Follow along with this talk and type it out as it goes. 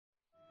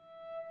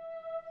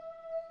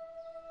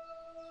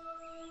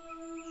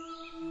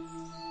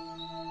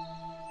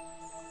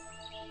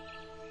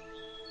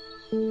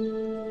Hello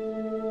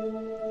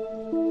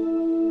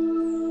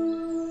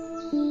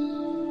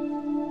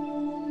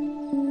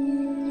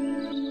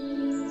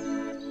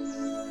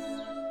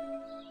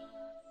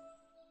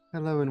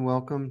and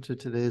welcome to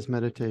today's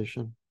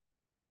meditation.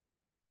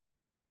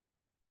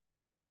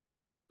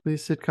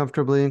 Please sit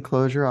comfortably and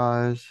close your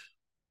eyes,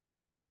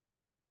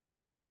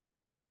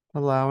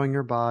 allowing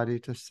your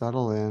body to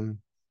settle in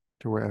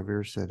to wherever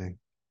you're sitting.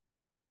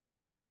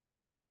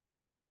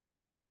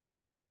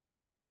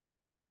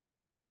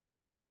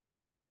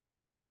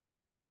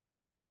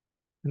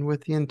 And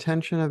with the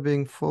intention of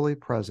being fully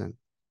present,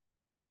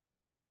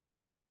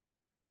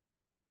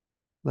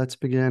 let's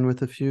begin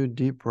with a few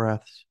deep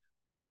breaths,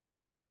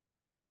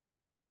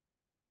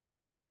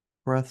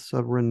 breaths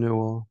of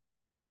renewal.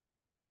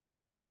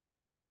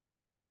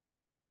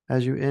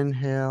 As you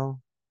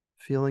inhale,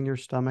 feeling your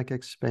stomach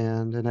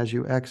expand, and as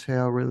you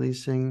exhale,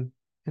 releasing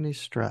any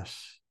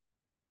stress.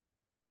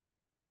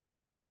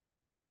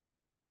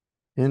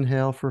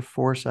 Inhale for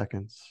 4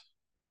 seconds.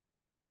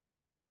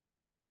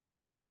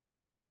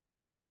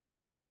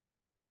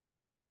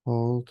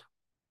 Hold.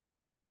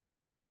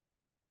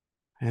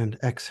 And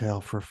exhale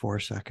for 4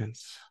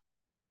 seconds.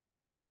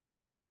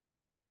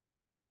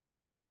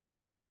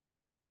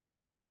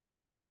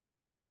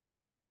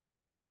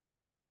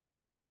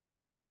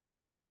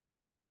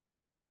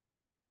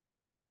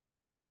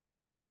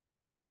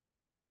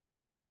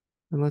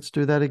 And let's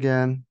do that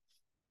again.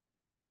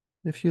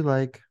 If you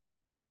like,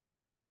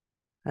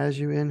 as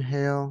you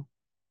inhale,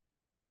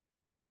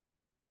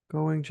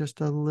 going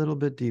just a little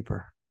bit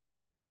deeper.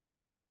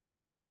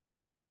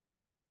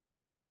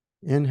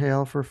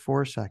 Inhale for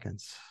 4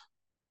 seconds.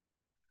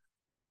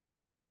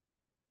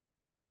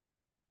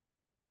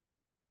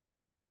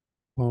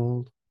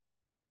 Hold.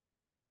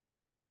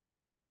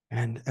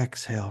 And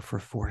exhale for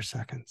 4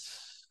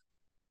 seconds.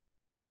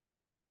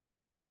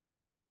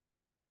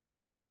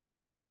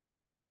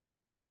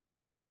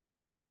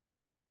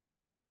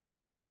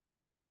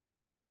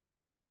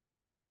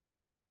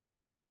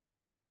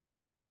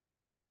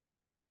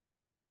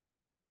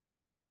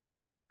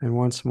 And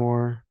once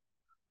more,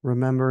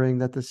 remembering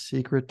that the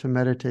secret to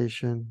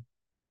meditation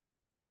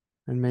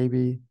and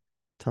maybe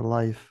to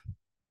life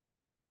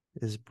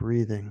is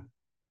breathing.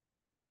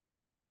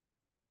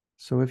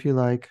 So if you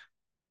like,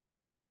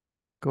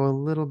 go a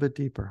little bit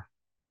deeper.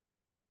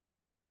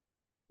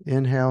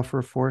 Inhale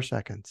for 4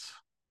 seconds.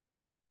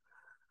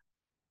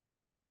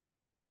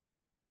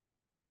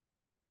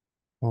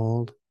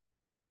 Hold.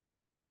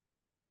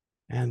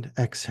 And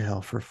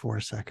exhale for 4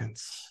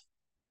 seconds.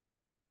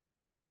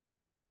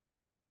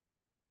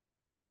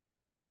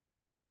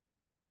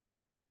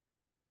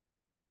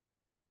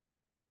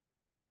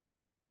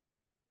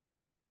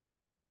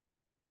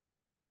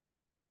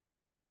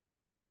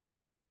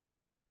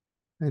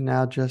 And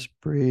now just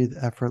breathe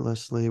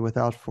effortlessly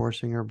without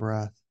forcing your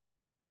breath.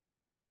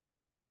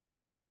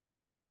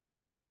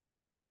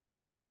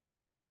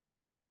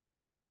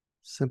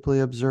 Simply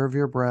observe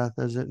your breath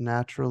as it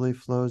naturally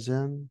flows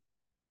in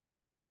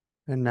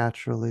and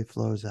naturally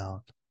flows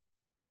out.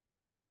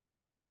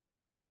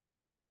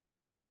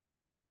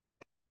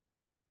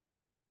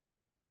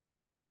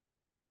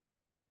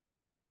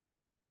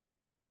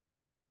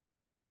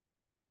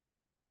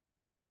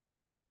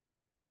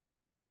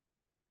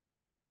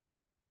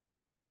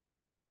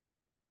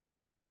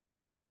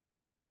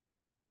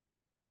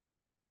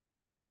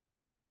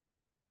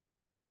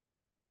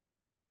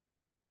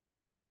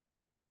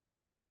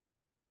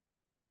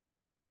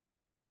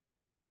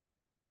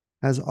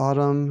 As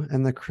autumn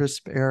and the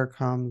crisp air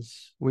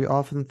comes, we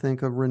often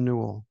think of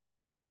renewal.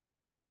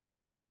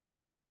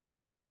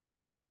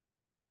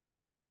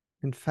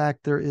 In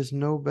fact, there is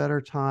no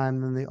better time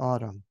than the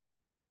autumn,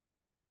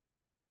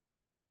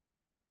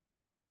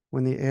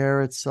 when the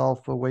air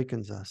itself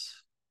awakens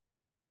us,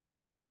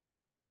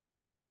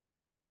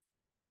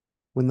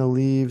 when the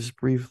leaves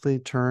briefly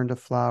turn to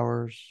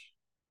flowers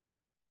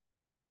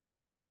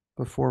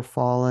before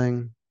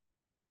falling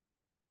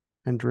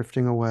and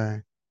drifting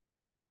away.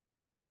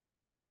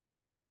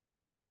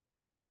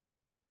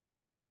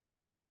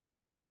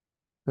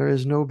 There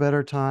is no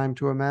better time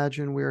to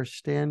imagine we are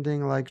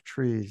standing like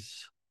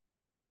trees,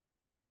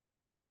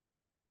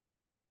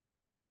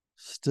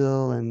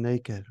 still and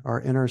naked,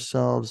 our inner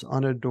selves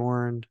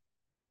unadorned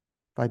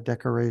by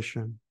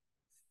decoration,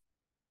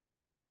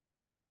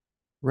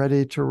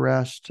 ready to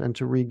rest and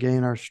to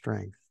regain our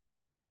strength.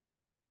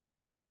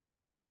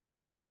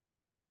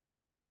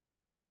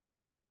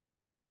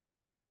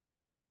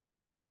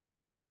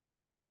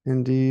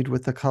 Indeed,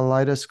 with the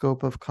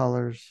kaleidoscope of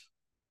colors,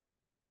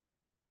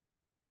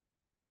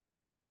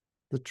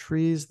 the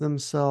trees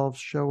themselves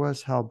show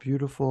us how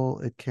beautiful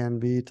it can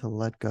be to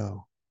let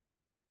go.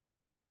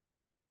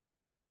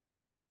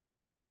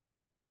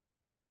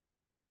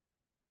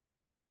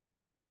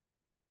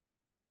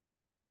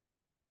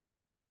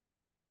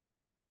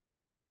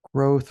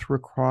 Growth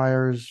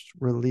requires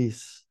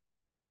release.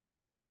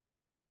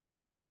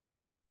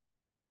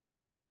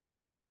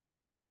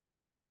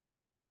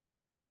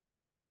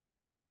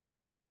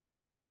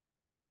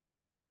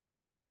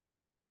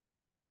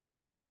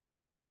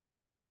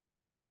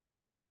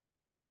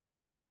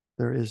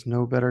 there is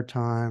no better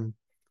time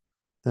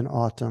than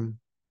autumn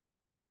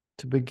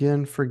to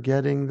begin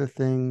forgetting the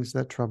things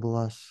that trouble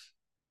us,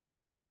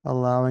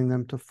 allowing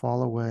them to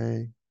fall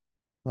away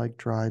like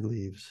dried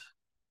leaves.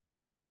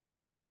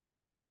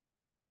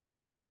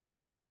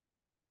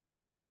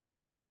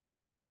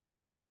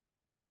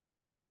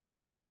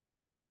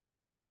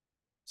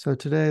 So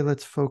today,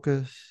 let's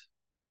focus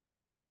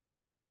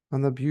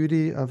on the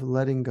beauty of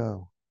letting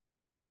go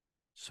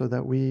so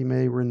that we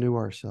may renew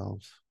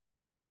ourselves.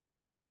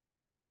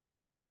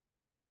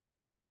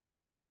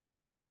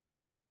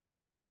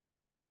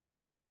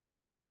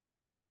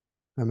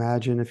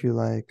 Imagine, if you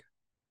like,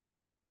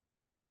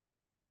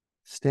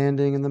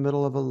 standing in the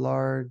middle of a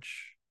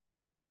large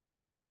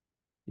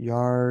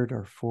yard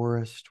or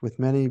forest with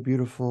many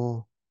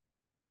beautiful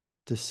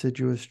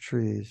deciduous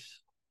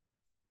trees,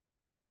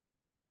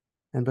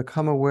 and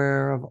become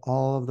aware of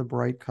all of the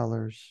bright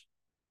colors: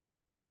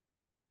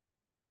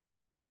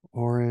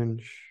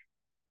 orange,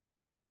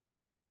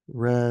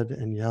 red,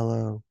 and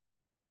yellow,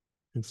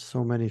 and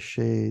so many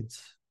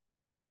shades.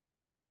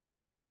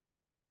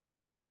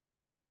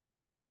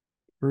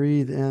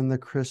 Breathe in the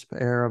crisp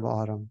air of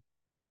autumn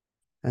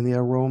and the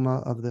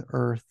aroma of the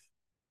earth.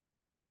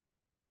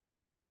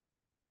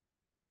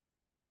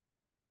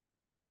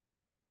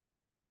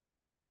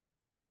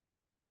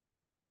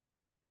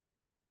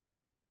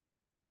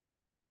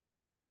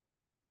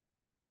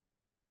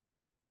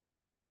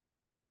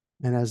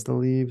 And as the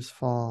leaves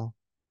fall,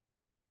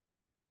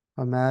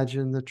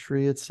 imagine the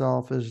tree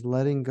itself is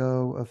letting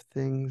go of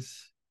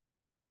things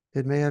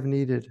it may have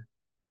needed,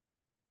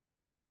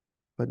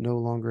 but no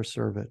longer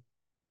serve it.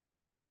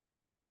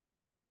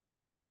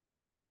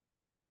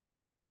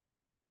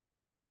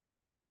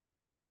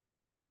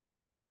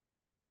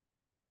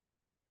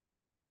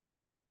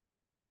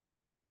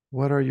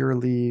 What are your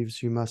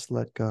leaves you must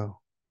let go?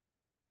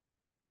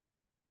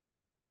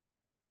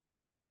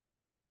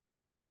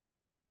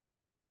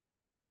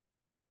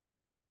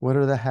 What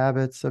are the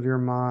habits of your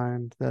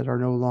mind that are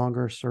no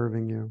longer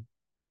serving you?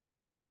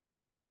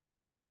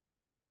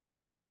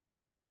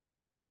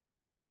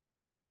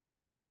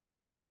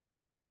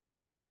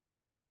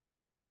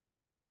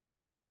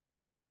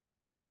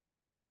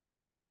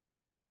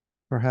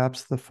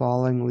 Perhaps the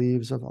falling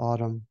leaves of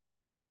autumn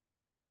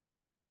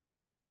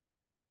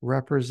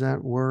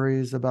represent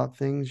worries about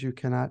things you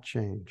cannot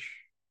change.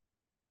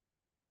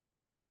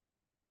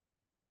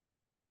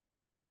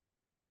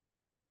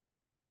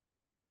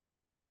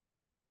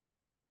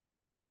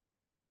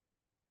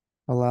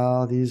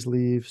 Allow these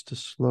leaves to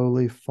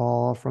slowly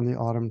fall from the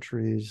autumn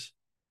trees.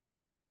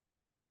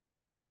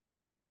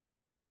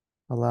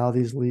 Allow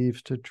these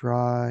leaves to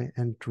dry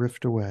and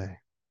drift away.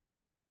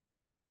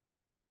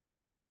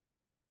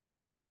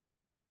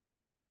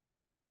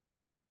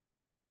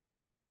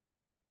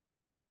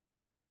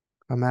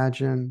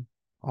 Imagine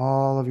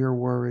all of your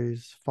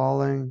worries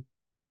falling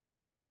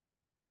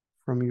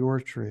from your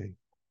tree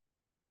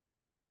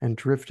and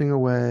drifting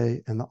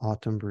away in the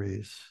autumn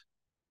breeze.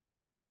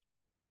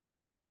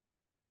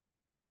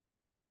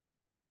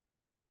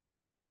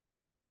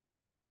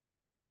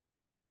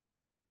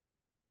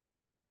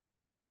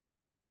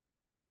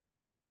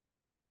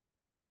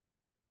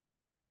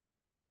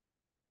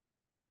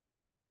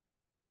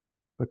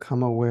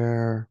 Become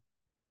aware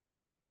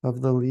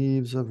of the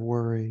leaves of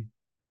worry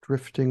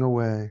drifting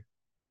away.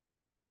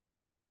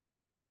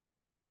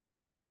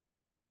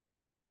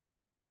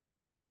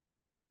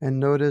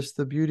 And notice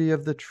the beauty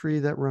of the tree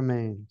that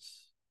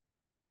remains,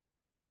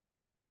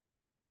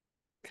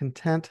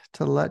 content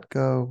to let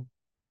go,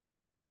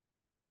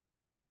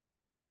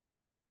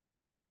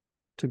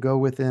 to go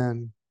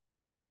within,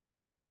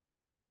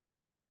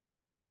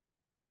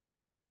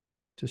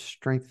 to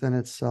strengthen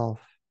itself,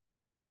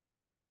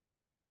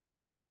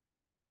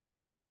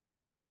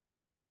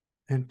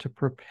 and to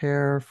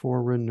prepare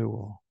for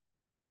renewal.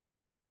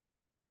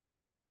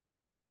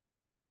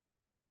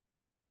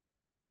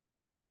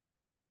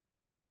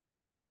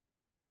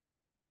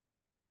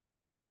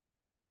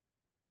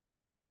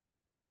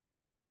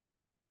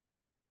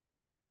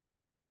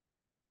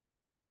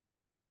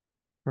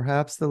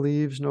 Perhaps the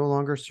leaves no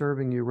longer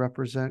serving you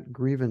represent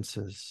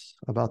grievances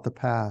about the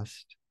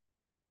past.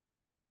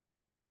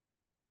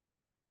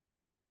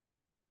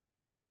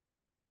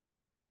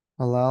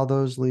 Allow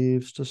those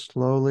leaves to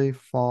slowly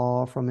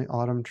fall from the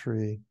autumn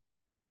tree,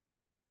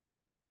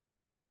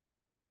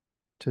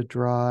 to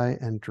dry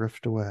and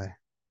drift away.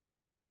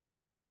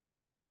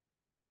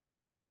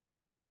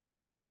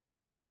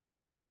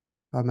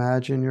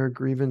 Imagine your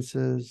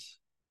grievances,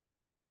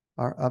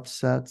 our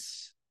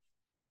upsets,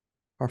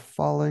 are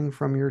falling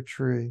from your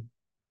tree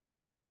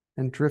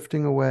and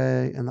drifting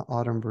away in the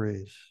autumn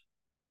breeze.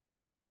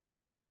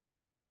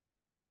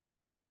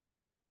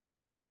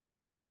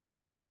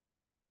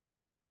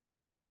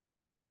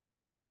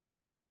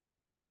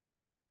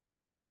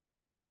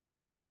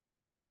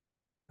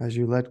 As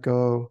you let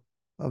go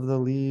of the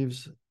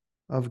leaves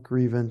of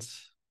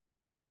grievance,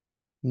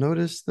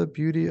 notice the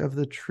beauty of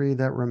the tree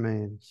that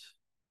remains,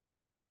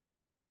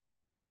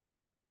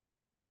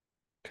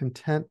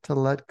 content to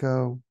let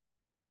go,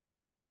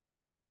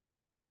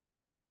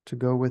 to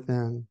go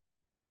within,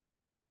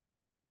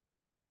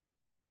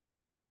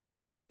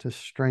 to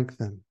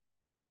strengthen,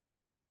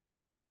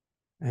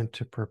 and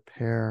to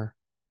prepare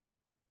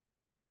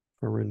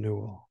for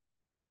renewal.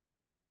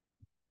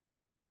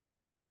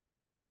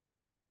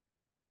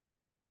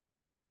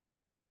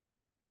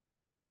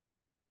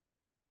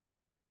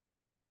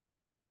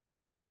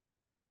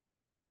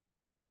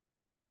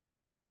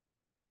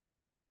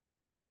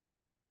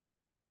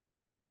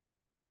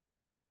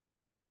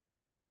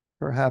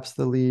 Perhaps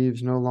the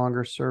leaves no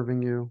longer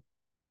serving you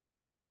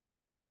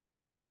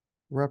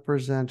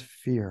represent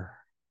fear.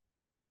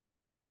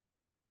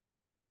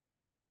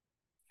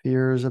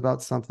 Fears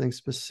about something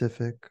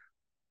specific,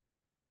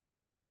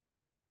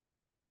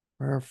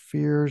 or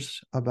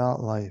fears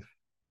about life.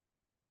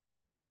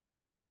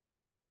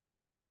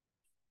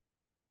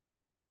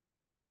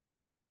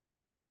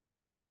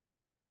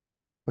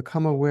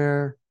 Become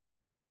aware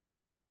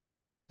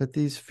that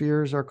these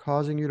fears are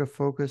causing you to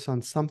focus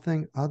on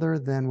something other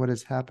than what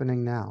is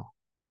happening now,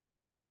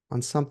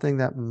 on something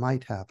that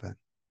might happen.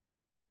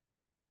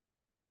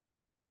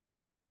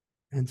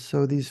 And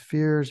so these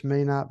fears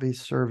may not be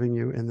serving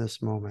you in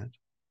this moment.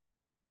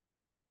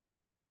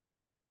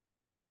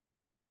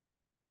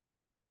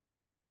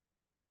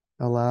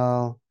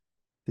 Allow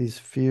these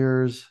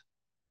fears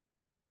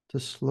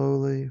to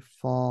slowly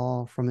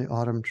fall from the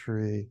autumn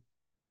tree,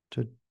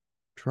 to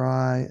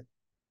dry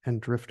and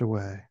drift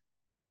away.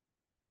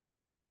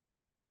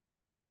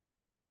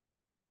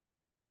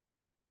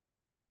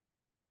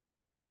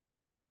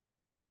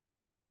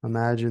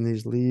 Imagine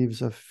these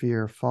leaves of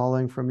fear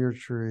falling from your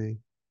tree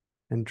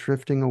and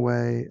drifting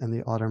away in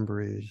the autumn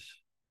breeze.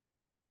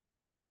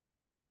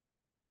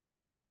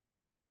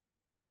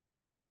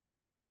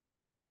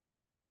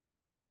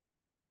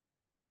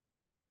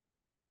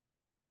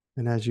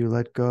 And as you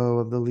let go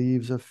of the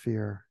leaves of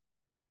fear,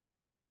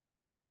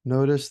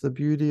 notice the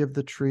beauty of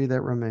the tree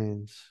that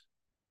remains.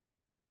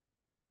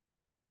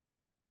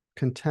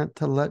 Content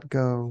to let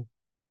go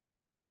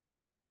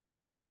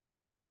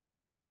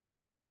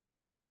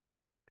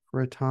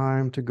for a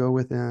time to go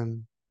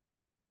within,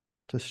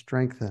 to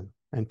strengthen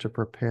and to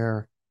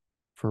prepare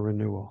for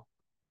renewal.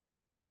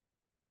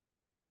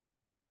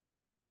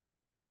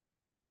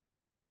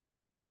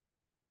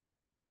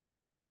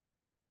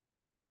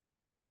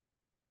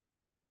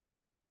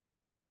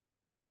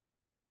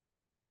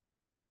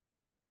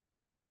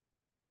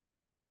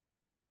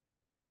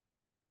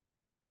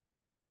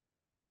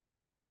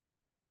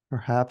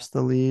 Perhaps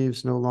the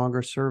leaves no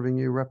longer serving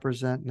you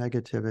represent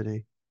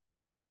negativity.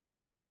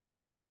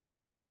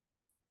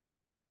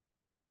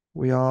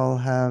 We all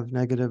have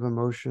negative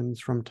emotions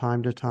from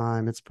time to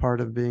time. It's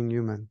part of being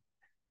human.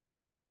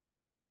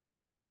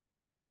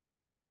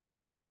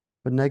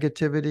 But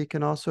negativity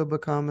can also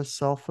become a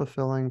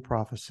self-fulfilling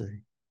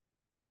prophecy,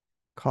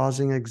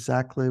 causing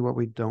exactly what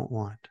we don't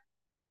want.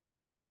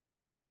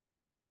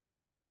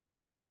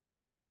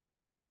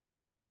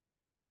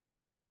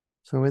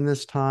 So in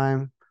this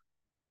time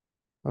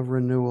of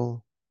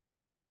renewal,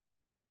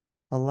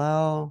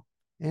 allow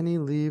any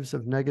leaves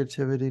of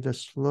negativity to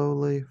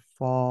slowly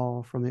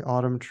fall from the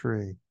autumn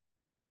tree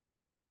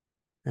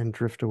and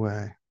drift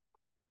away.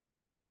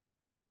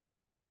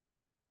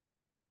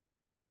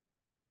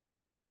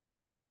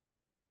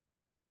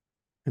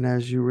 And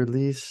as you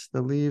release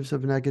the leaves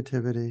of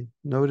negativity,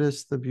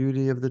 notice the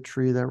beauty of the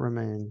tree that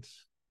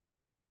remains.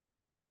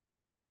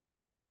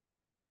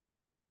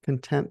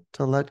 Content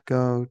to let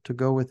go, to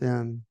go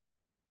within,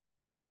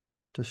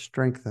 to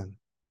strengthen,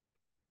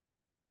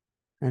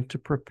 and to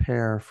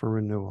prepare for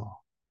renewal.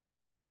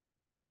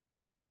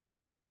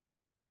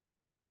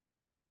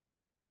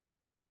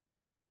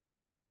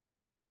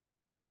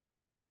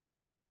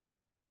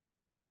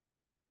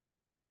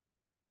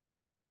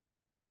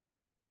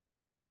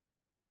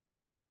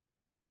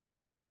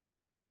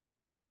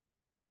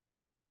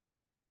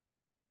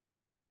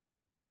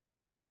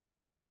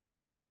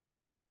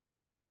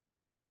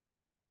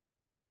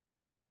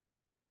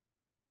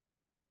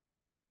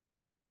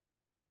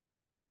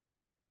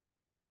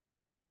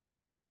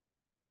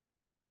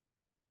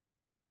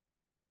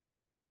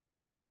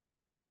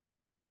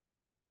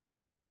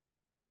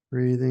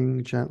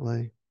 Breathing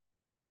gently,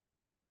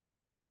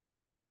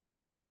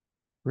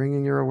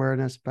 bringing your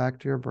awareness back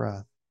to your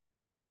breath.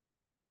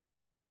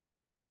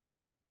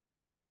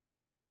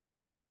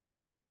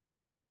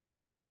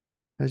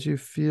 As you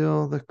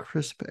feel the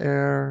crisp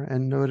air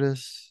and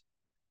notice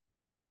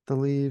the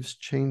leaves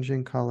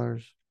changing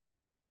colors,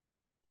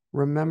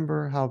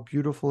 remember how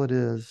beautiful it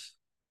is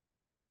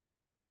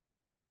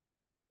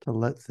to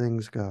let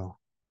things go.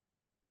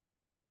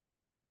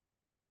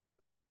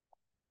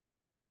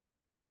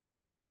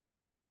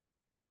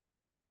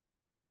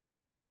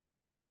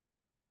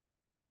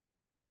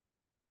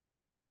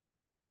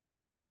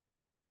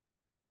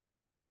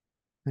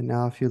 And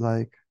now, if you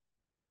like,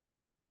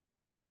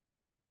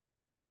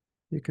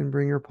 you can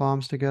bring your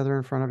palms together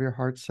in front of your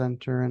heart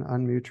center and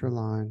unmute your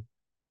line.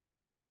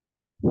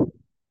 And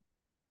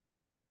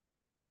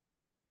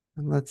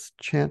let's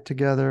chant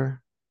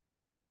together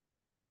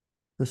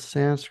the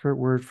Sanskrit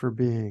word for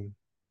being,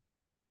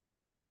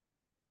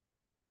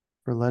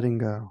 for letting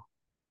go.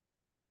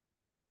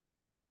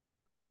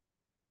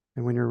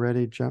 And when you're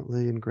ready,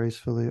 gently and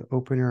gracefully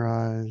open your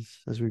eyes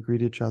as we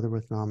greet each other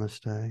with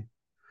namaste.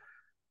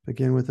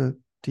 Begin with a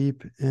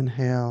deep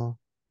inhale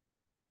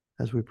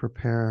as we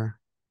prepare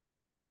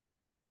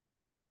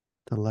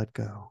to let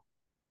go.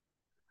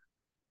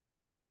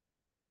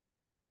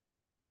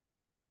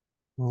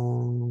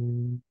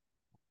 Om.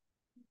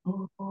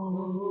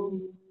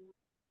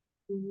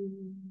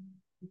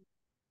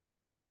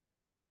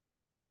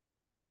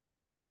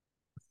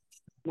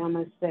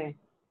 Namaste.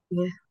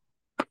 Yeah.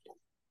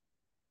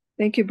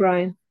 Thank you,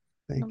 Brian.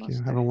 Thank you.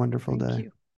 Namaste. Have a wonderful Thank day. you.